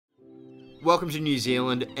Welcome to New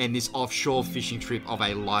Zealand and this offshore fishing trip of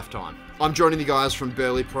a lifetime. I'm joining the guys from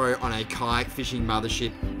Burleigh Pro on a kayak fishing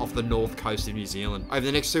mothership off the north coast of New Zealand. Over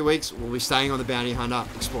the next 2 weeks, we'll be staying on the Bounty Hunter,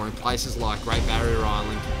 exploring places like Great Barrier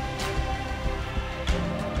Island,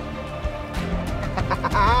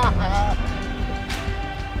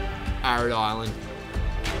 Arid Island,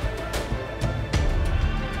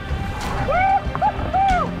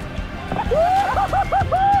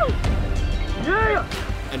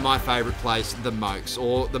 and my favourite place, the Mokes,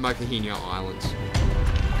 or the Mokohina Islands.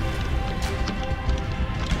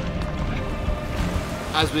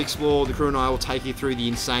 As we explore, the crew and I will take you through the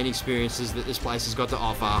insane experiences that this place has got to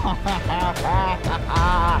offer.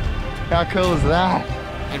 How cool is that?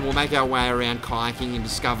 And we'll make our way around kayaking and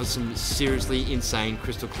discover some seriously insane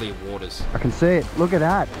crystal clear waters. I can see it. Look at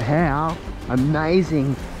that. How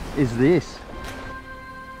amazing is this?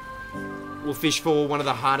 We'll fish for one of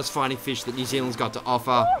the hardest finding fish that New Zealand's got to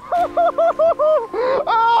offer.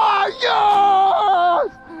 Oh, yes!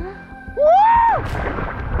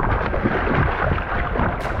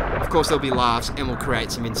 Of course, there'll be laughs and we'll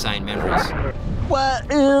create some insane memories.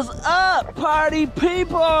 What is up, party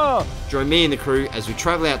people? Join me and the crew as we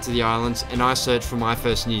travel out to the islands and I search for my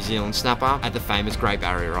first New Zealand snapper at the famous Great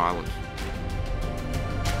Barrier Island.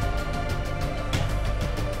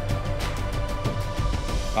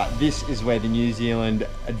 But this is where the New Zealand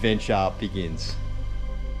adventure begins.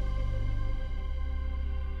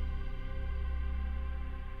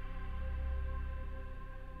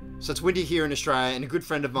 So it's winter here in Australia and a good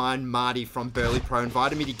friend of mine, Marty from Burleigh Pro,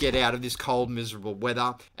 invited me to get out of this cold, miserable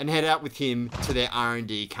weather and head out with him to their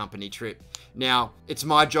R&D company trip. Now, it's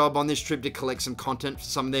my job on this trip to collect some content for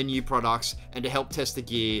some of their new products and to help test the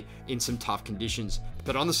gear in some tough conditions.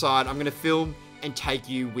 But on the side, I'm going to film and take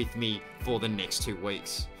you with me for the next 2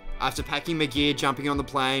 weeks. After packing my gear, jumping on the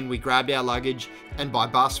plane, we grabbed our luggage and by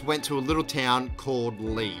bus went to a little town called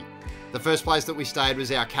Leigh. The first place that we stayed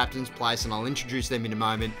was our captain's place and I'll introduce them in a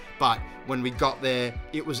moment, but when we got there,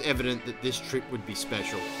 it was evident that this trip would be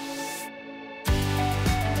special.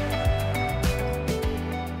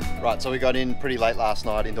 Right, so we got in pretty late last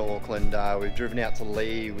night into Auckland. We've driven out to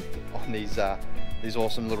Leigh on these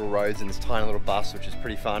awesome little roads in this tiny little bus, which is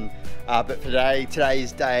pretty fun. But today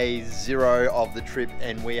is day 0 of the trip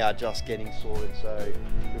and we are just getting sorted. So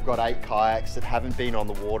we've got 8 kayaks that haven't been on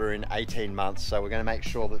the water in 18 months. So we're going to make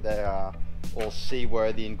sure that they are all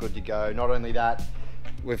seaworthy and good to go. Not only that,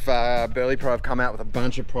 with Burleigh Pro have come out with a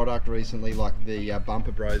bunch of product recently, like the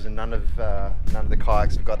bumper bros, and none of the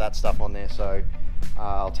kayaks have got that stuff on there. So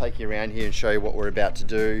I'll take you around here and show you what we're about to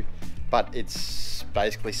do. But it's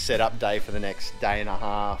basically setup day for the next day and a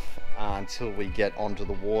half until we get onto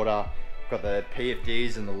the water. Got the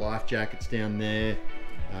PFDs and the life jackets down there.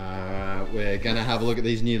 We're going to have a look at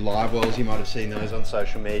these new live wells. You might have seen those on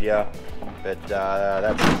social media, but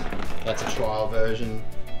that's a trial version.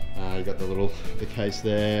 You got the case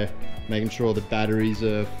there, making sure the batteries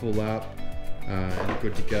are full up and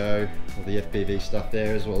good to go. All the FPV stuff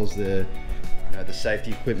there, as well as the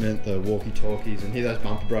safety equipment, the walkie-talkies, and here those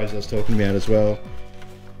bumper bros I was talking about as well.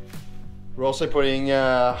 We're also putting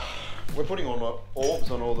we're putting on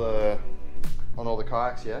orbs on all the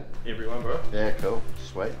kayaks, yeah. Everyone, bro. Yeah, cool,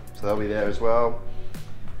 sweet. So they'll be there as well.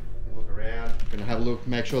 Look around. Gonna have a look,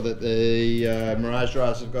 make sure that the Mirage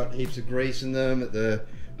dryers have got heaps of grease in them. That the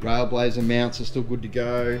Railblazer mounts are still good to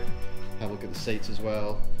go. Have a look at the seats as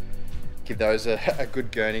well. Give those a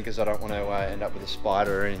good gurney because I don't want to end up with a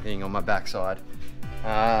spider or anything on my backside.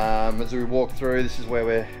 As we walk through, this is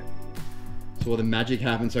where the magic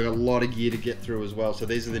happens. So I've got a lot of gear to get through as well. So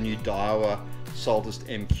these are the new Daiwa Saltist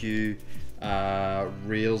MQ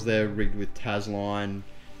reels. They're rigged with Tasline,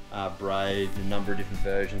 braid, a number of different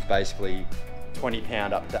versions, basically 20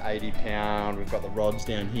 pound up to 80 pound. We've got the rods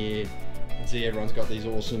down here. You can see everyone's got these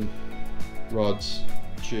awesome rods,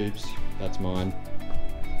 tubes. That's mine.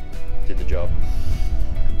 Did the job.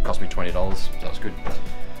 Cost me $20, so that's good.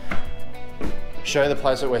 Show you the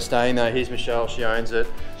place that we're staying though. Here's Michelle, she owns it.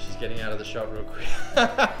 She's getting out of the shot real quick.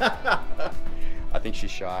 I think she's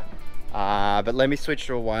shy. But let me switch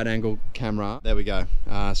to a wide angle camera. There we go.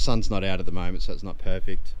 Sun's not out at the moment, so it's not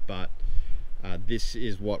perfect, but this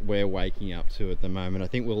is what we're waking up to at the moment. I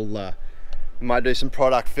think we might do some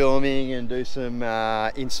product filming and do some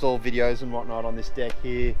install videos and whatnot on this deck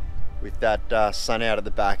here. With that sun out at the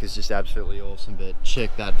back is just absolutely awesome, but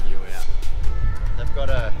check that view out. They've got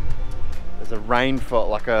there's a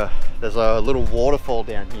rainfall, there's a little waterfall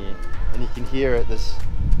down here, and you can hear it. There's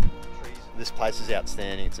trees. This place is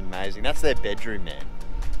outstanding. It's amazing. That's their bedroom, man.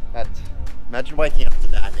 Imagine waking up to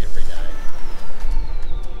that every day.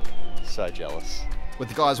 So jealous. With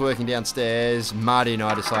the guys working downstairs, Marty and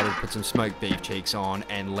I decided to put some smoked beef cheeks on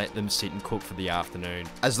and let them sit and cook for the afternoon.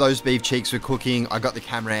 As those beef cheeks were cooking, I got the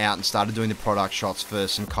camera out and started doing the product shots for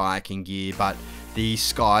some kayaking gear, but the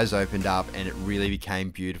skies opened up and it really became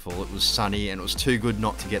beautiful. It was sunny and it was too good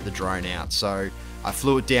not to get the drone out, so I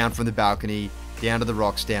flew it down from the balcony, down to the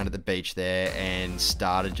rocks down at the beach there, and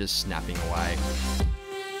started just snapping away.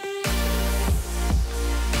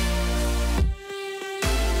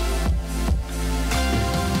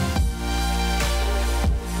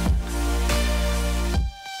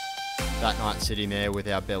 That night sitting there with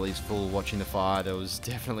our bellies full watching the fire, there was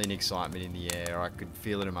definitely an excitement in the air. I could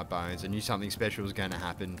feel it in my bones. I knew something special was going to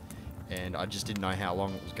happen, and I just didn't know how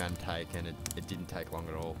long it was going to take, and it didn't take long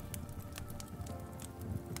at all.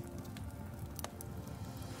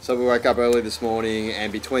 So we woke up early this morning,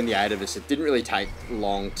 and between the 8 of us, it didn't really take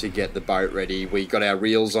long to get the boat ready. We got our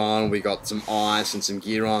reels on, we got some ice and some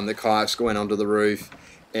gear on, the kayaks went onto the roof,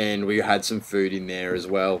 and we had some food in there as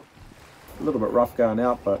well. A little bit rough going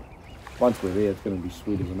out, but once we're there, it's going to be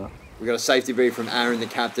sweet as a nut. We got a safety brief from Aaron, the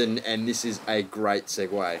captain, and this is a great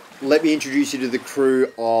segue. Let me introduce you to the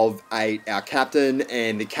crew of 8. Our captain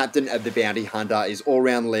and the captain of the bounty hunter is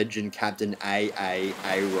all-round legend Captain A.A.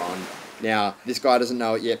 Aaron. Now, this guy doesn't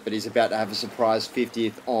know it yet, but he's about to have a surprise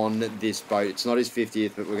 50th on this boat. It's not his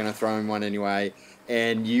 50th, but we're going to throw him one anyway.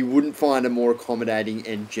 And you wouldn't find a more accommodating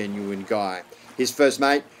and genuine guy. His first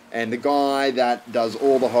mate, and the guy that does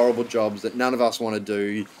all the horrible jobs that none of us want to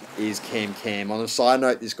do, is Cam. On a side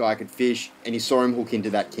note, this guy could fish, and you saw him hook into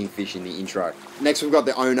that kingfish in the intro. Next, we've got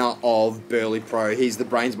the owner of Burley Pro. He's the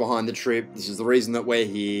brains behind the trip. This is the reason that we're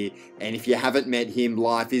here. And if you haven't met him,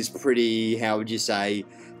 life is pretty, how would you say,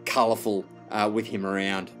 colourful with him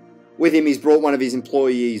around. With him, he's brought one of his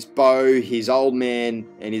employees, Bo, his old man,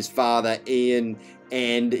 and his father, Ian,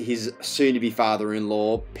 and his soon-to-be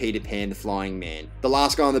father-in-law, Peter Pan the Flying Man. The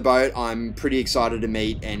last guy on the boat I'm pretty excited to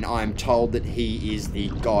meet, and I'm told that he is the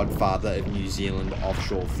godfather of New Zealand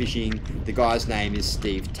offshore fishing. The guy's name is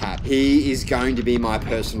Steve Tapp. He is going to be my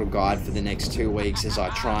personal guide for the next 2 weeks as I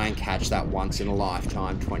try and catch that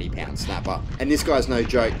once-in-a-lifetime 20-pound snapper. And this guy's no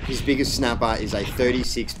joke. His biggest snapper is a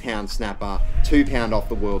 36-pound snapper, 2 pound off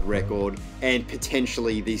the world record, and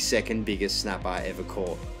potentially the second biggest snapper ever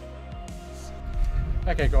caught.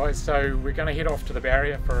 Okay guys, so we're going to head off to the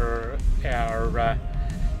barrier for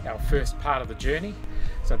our first part of the journey.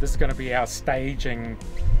 So this is going to be our staging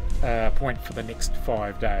point for the next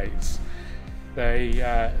 5 days.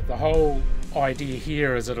 The whole idea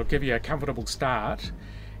here is it'll give you a comfortable start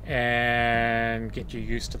and get you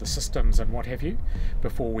used to the systems and what have you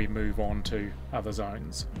before we move on to other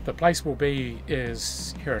zones. The place we'll be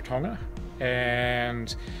is Hiratonga,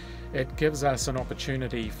 and it gives us an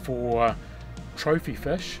opportunity for trophy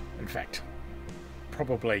fish. In fact,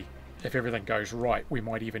 probably if everything goes right, we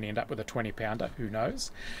might even end up with a 20-pounder, who knows.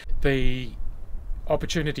 The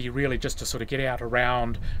opportunity really just to sort of get out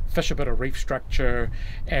around, fish a bit of reef structure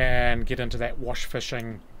and get into that wash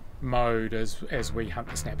fishing mode as we hunt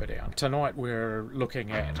the snapper down. Tonight we're looking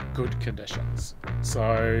at good conditions,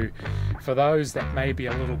 so for those that may be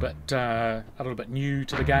a little bit new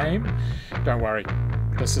to the game, don't worry,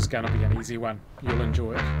 this is going to be an easy one. You'll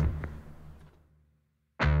enjoy it.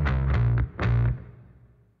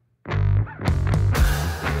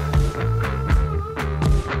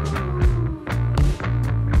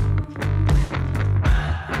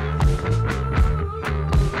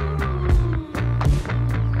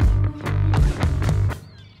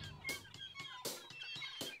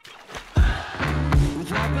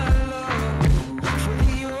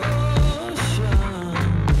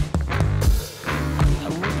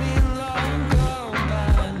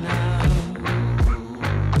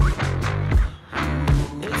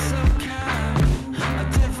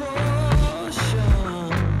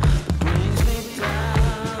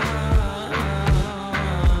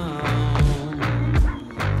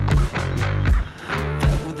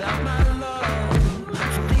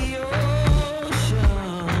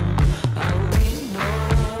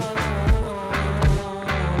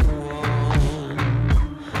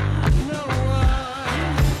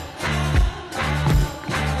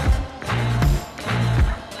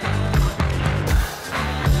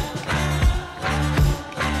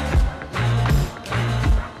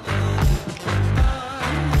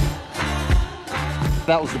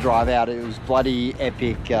 That was the drive out. It was bloody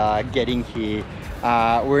epic getting here.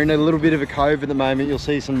 We're in a little bit of a cove at the moment. You'll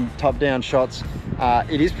see some top-down shots.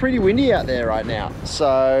 It is pretty windy out there right now,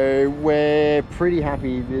 so we're pretty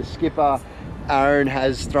happy. The skipper, Aaron,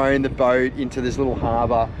 has thrown the boat into this little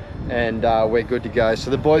harbour, and we're good to go.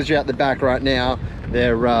 So the boys are out the back right now.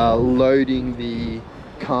 They're loading the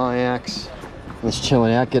kayaks Just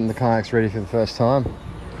chilling out, getting the kayaks ready for the first time.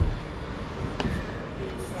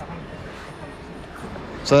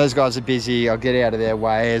 So those guys are busy. I'll get out of their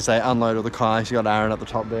way as they unload all the kayaks. You got Aaron at the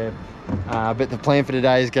top there. But the plan for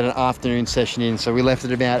today is get an afternoon session in. So we left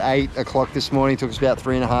at about 8 o'clock this morning. It took us about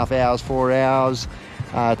 3.5 hours, 4 hours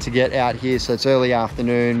to get out here. So it's early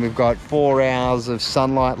afternoon. We've got 4 hours of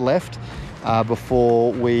sunlight left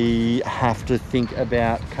before we have to think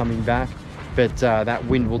about coming back. But that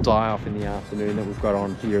wind will die off in the afternoon that we've got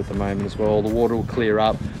on here at the moment as well. The water will clear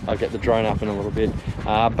up. I'll get the drone up in a little bit.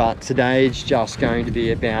 But today it's just going to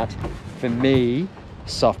be about, for me,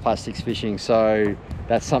 soft plastics fishing. So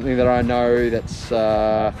that's something that I know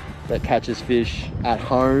that catches fish at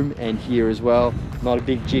home and here as well. Not a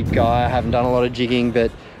big jig guy. I haven't done a lot of jigging,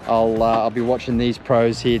 but I'll be watching these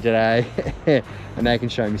pros here today and they can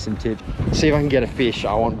show me some tips. See if I can get a fish.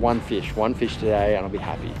 I want one fish today and I'll be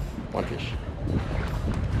happy. One fish.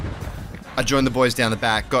 I joined the boys down the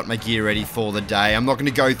back, got my gear ready for the day. I'm not going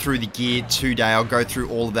to go through the gear today. I'll go through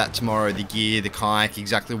all of that tomorrow. The gear, the kayak,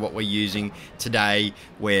 exactly what we're using. Today,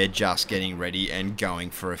 we're just getting ready and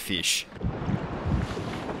going for a fish.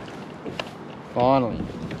 Finally.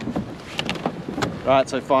 Right,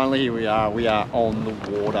 so finally here we are. We are on the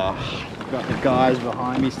water. I've got the guys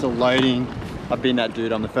behind me still loading. I've been that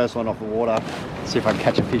dude. I'm the first one off the water. Let's see if I can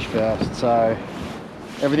catch a fish first. So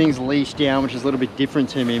everything's leashed down, which is a little bit different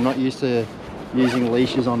to me. I'm not used to using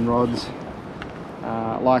leashes on rods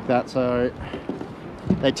like that. So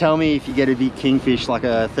they tell me if you get a big kingfish, like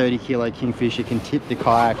a 30-kilo kingfish, you can tip the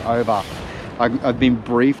kayak over. I've been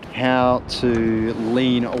briefed how to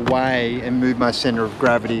lean away and move my center of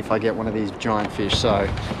gravity if I get one of these giant fish. So,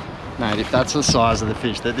 mate, if that's the size of the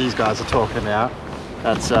fish that these guys are talking about,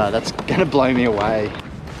 that's gonna blow me away.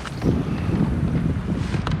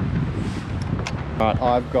 Right,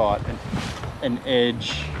 I've got an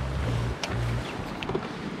edge,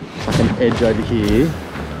 like an edge over here.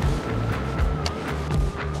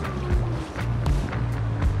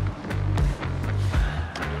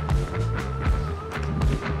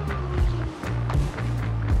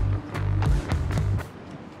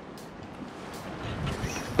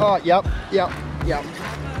 Oh, yep.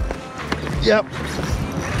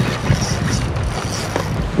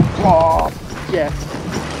 Oh, yes.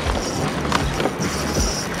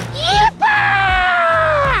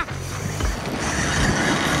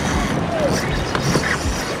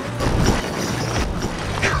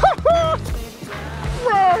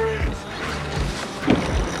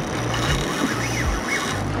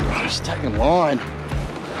 Oh, just taking line.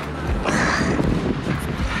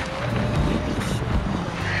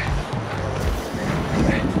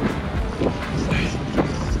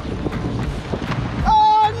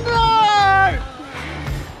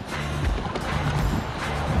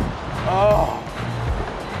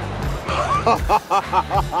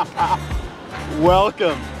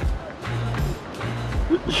 Welcome.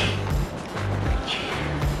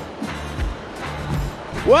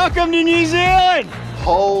 Welcome to New Zealand.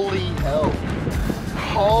 Holy hell.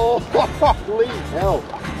 Holy hell.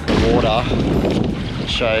 Water. I'll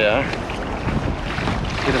show you.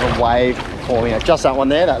 Bit of a wave forming. Just that one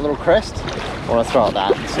there, that little crest. I want to throw at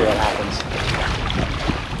that and see what happens.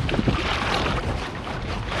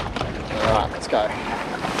 All right, let's go.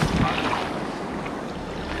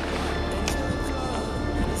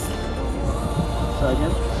 Say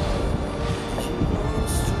again.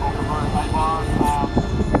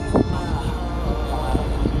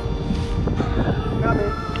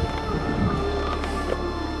 Coming.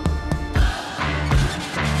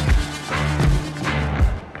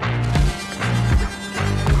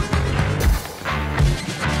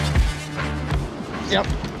 Yep,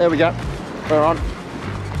 there we go. We're on.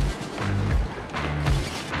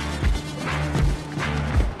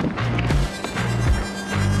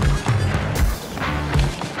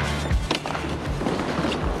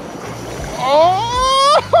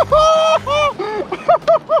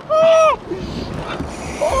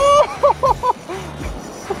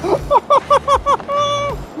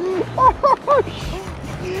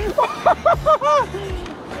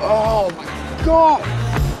 Oh my God!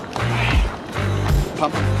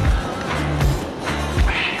 Pump.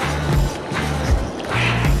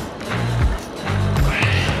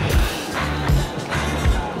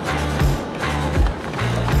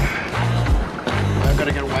 I've got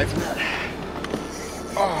to get away from that.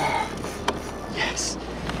 Oh, yes.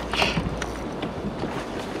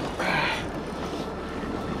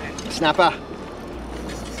 Snapper.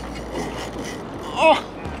 Oh.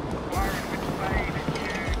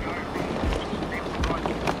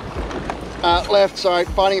 Left, sorry,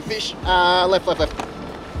 finding a fish. Left.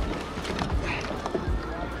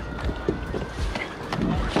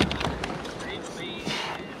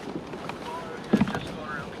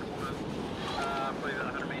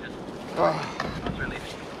 Oh.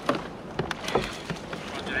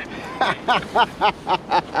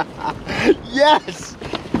 Yes!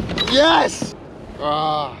 Yes!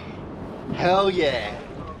 Oh, hell yeah.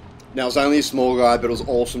 Now, it's only a small guy, but it was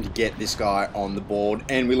awesome to get this guy on the board,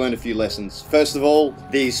 and we learned a few lessons. First of all,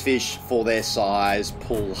 these fish, for their size,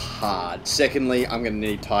 pull hard. Secondly, I'm going to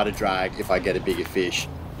need tighter drag if I get a bigger fish.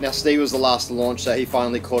 Now, Steve was the last to launch, so he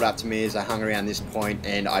finally caught up to me as I hung around this point,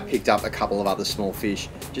 and I picked up a couple of other small fish,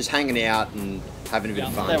 just hanging out and having a bit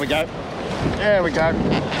of fun. There we go. There we go.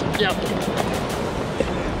 Yep.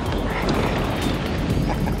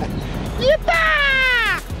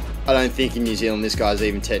 I don't think in New Zealand this guy's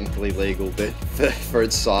even technically legal, but for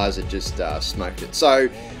its size, it just smoked it. So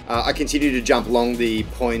I continued to jump along the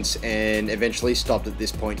points and eventually stopped at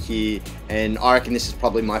this point here. And I reckon this is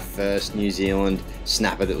probably my first New Zealand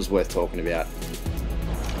snapper that was worth talking about.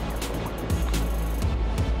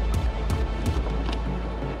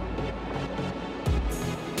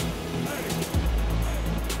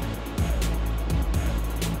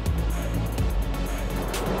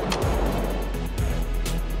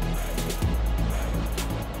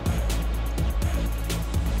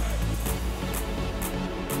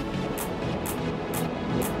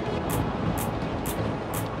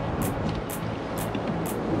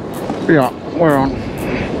 Yeah, we're on.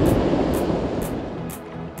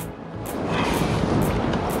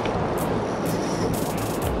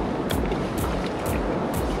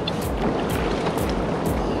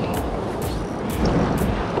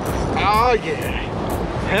 Oh yeah,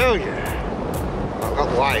 hell yeah. I've got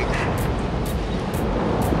weight.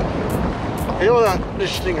 I feel that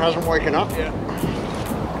this thing hasn't woken up yet.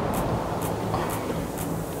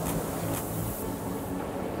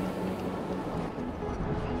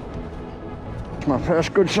 It's my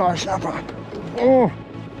first good size snapper. Oh.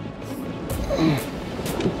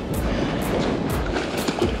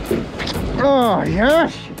 Oh,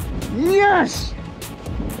 yes. Yes.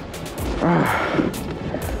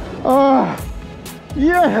 Oh,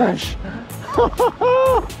 yes.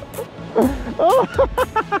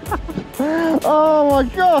 Oh my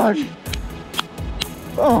gosh.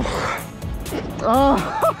 Oh. Oh.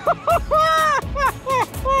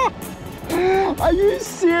 Are you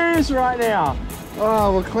serious right now?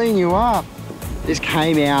 Oh, we'll clean you up. This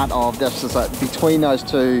came out of, that's just like between those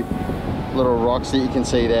two little rocks that you can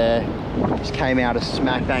see there. Just came out of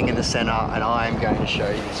smack bang in the center, and I am going to show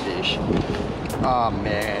you this fish. Oh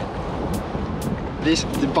man. This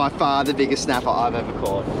is by far the biggest snapper I've ever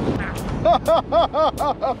caught. Now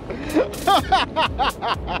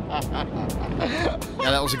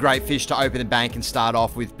that was a great fish to open the bank and start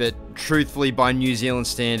off with, but truthfully by New Zealand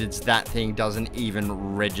standards that thing doesn't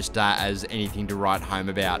even register as anything to write home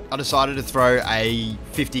about. I decided to throw a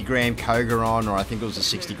 50-gram Koga on, or I think it was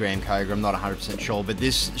a 60-gram Koga, I'm not 100% sure, but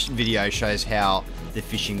this video shows how the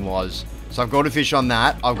fishing was. So I've got a fish on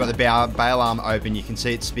that, I've got the bail arm open, you can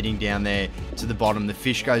see it spitting down there to the bottom, the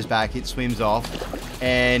fish goes back, it swims off,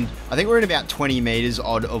 and I think we're in about 20 meters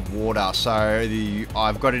odd of water, so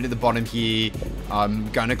I've got it at the bottom here, I'm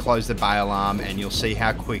going to close the bail arm and you'll see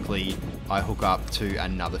how quickly I hook up to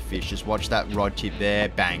another fish. Just watch that rod tip there,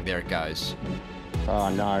 bang, there it goes. Oh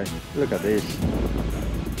no, look at this.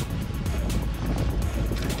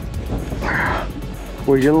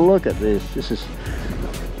 Will you look at this? This is...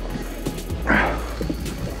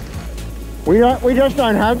 We just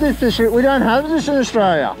don't have this fish. We don't have this in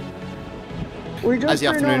Australia. As the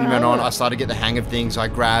afternoon went on, I started to get the hang of things. I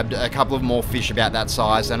grabbed a couple of more fish about that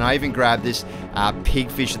size, and I even grabbed this pig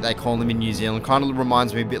fish that they call them in New Zealand. Kind of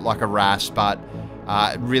reminds me a bit like a wrasse, but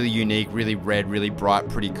really unique, really red, really bright,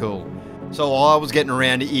 pretty cool. So while I was getting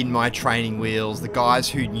around in my training wheels, the guys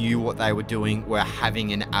who knew what they were doing were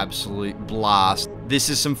having an absolute blast. This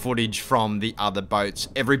is some footage from the other boats.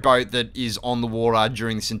 Every boat that is on the water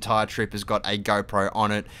during this entire trip has got a GoPro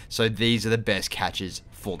on it, so these are the best catches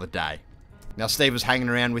for the day. Now Steve was hanging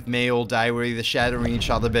around with me all day, we're either shadowing each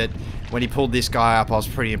other, but when he pulled this guy up I was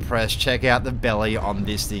pretty impressed. Check out the belly on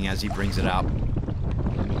this thing as he brings it up.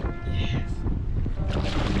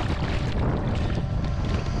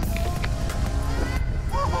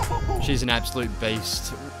 She's an absolute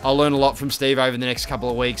beast. I'll learn a lot from Steve over the next couple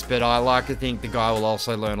of weeks, but I like to think the guy will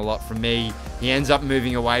also learn a lot from me. He ends up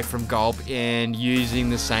moving away from gulp and using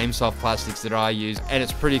the same soft plastics that I use, and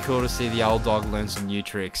it's pretty cool to see the old dog learn some new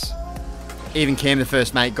tricks. Even Cam, the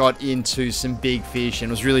first mate, got into some big fish, and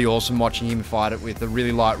it was really awesome watching him fight it with a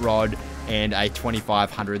really light rod and a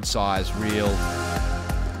 2500 size reel.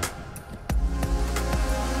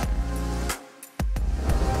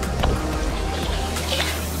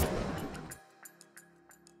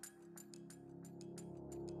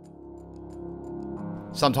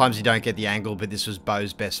 Sometimes you don't get the angle, but this was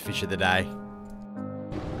Bo's best fish of the day.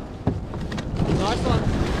 Nice one.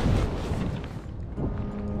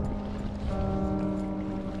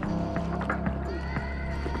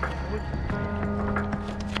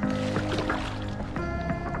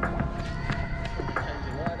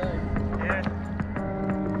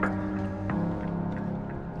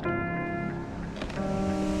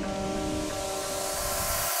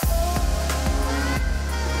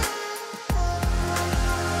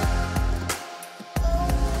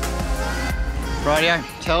 Rightio,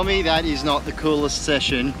 tell me that is not the coolest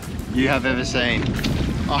session you have ever seen.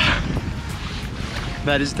 Oh,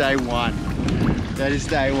 that is day one. That is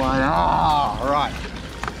day one. Ah, right.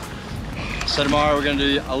 So tomorrow we're going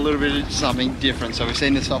to do a little bit of something different. So we've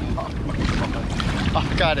seen this off. Oh my God.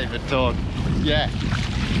 I can't even talk. Yeah,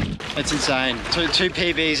 it's insane. Two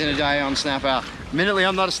PBs in a day on snapper. Admittedly,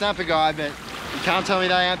 I'm not a snapper guy, but you can't tell me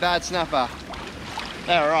they ain't bad snapper.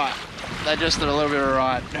 They're right. They just did a little bit of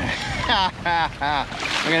right.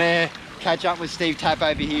 I'm gonna catch up with Steve Tapp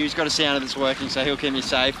over here, who's got a sounder that's working, so he'll keep me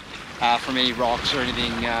safe from any rocks or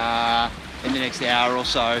anything in the next hour or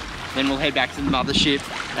so. Then we'll head back to the Mothership,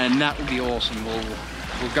 and that will be awesome.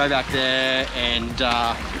 We'll go back there, and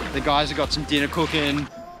the guys have got some dinner cooking.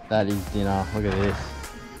 That is dinner. Look at this.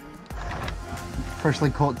 Freshly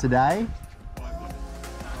caught today.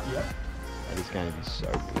 Yep. That is going to be so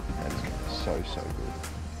good. That is going to be so good.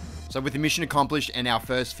 So with the mission accomplished and our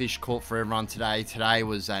first fish caught for everyone today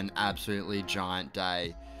was an absolutely giant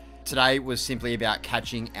day. Today was simply about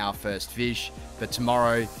catching our first fish, but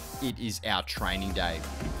tomorrow it is our training day.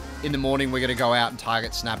 In the morning, we're going to go out and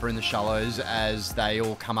target snapper in the shallows as they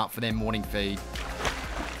all come up for their morning feed.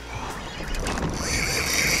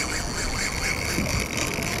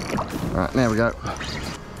 All right, there we go.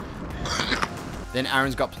 Then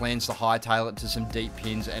Aaron's got plans to hightail it to some deep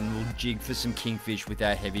pins and we'll jig for some kingfish with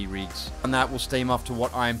our heavy rigs. On that, we'll steam off to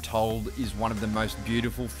what I am told is one of the most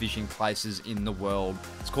beautiful fishing places in the world.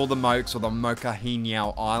 It's called the Mokes, or the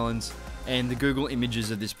Mokahineau Islands, and the Google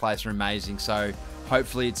images of this place are amazing, so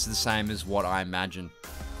hopefully it's the same as what I imagine.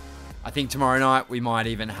 I think tomorrow night we might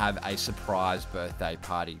even have a surprise birthday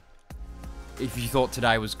party. If you thought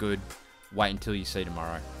today was good, wait until you see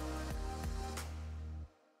tomorrow.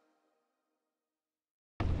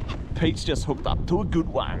 Pete's just hooked up to a good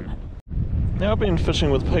one. Now I've been fishing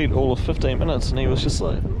with Pete all of 15 minutes and he was just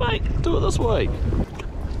like, mate, do it this way.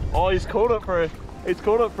 Oh, he's caught it for a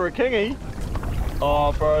kingy.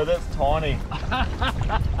 Oh bro, that's tiny.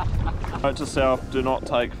 Note to self, do not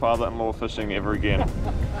take father-in-law fishing ever again.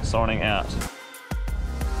 Signing out.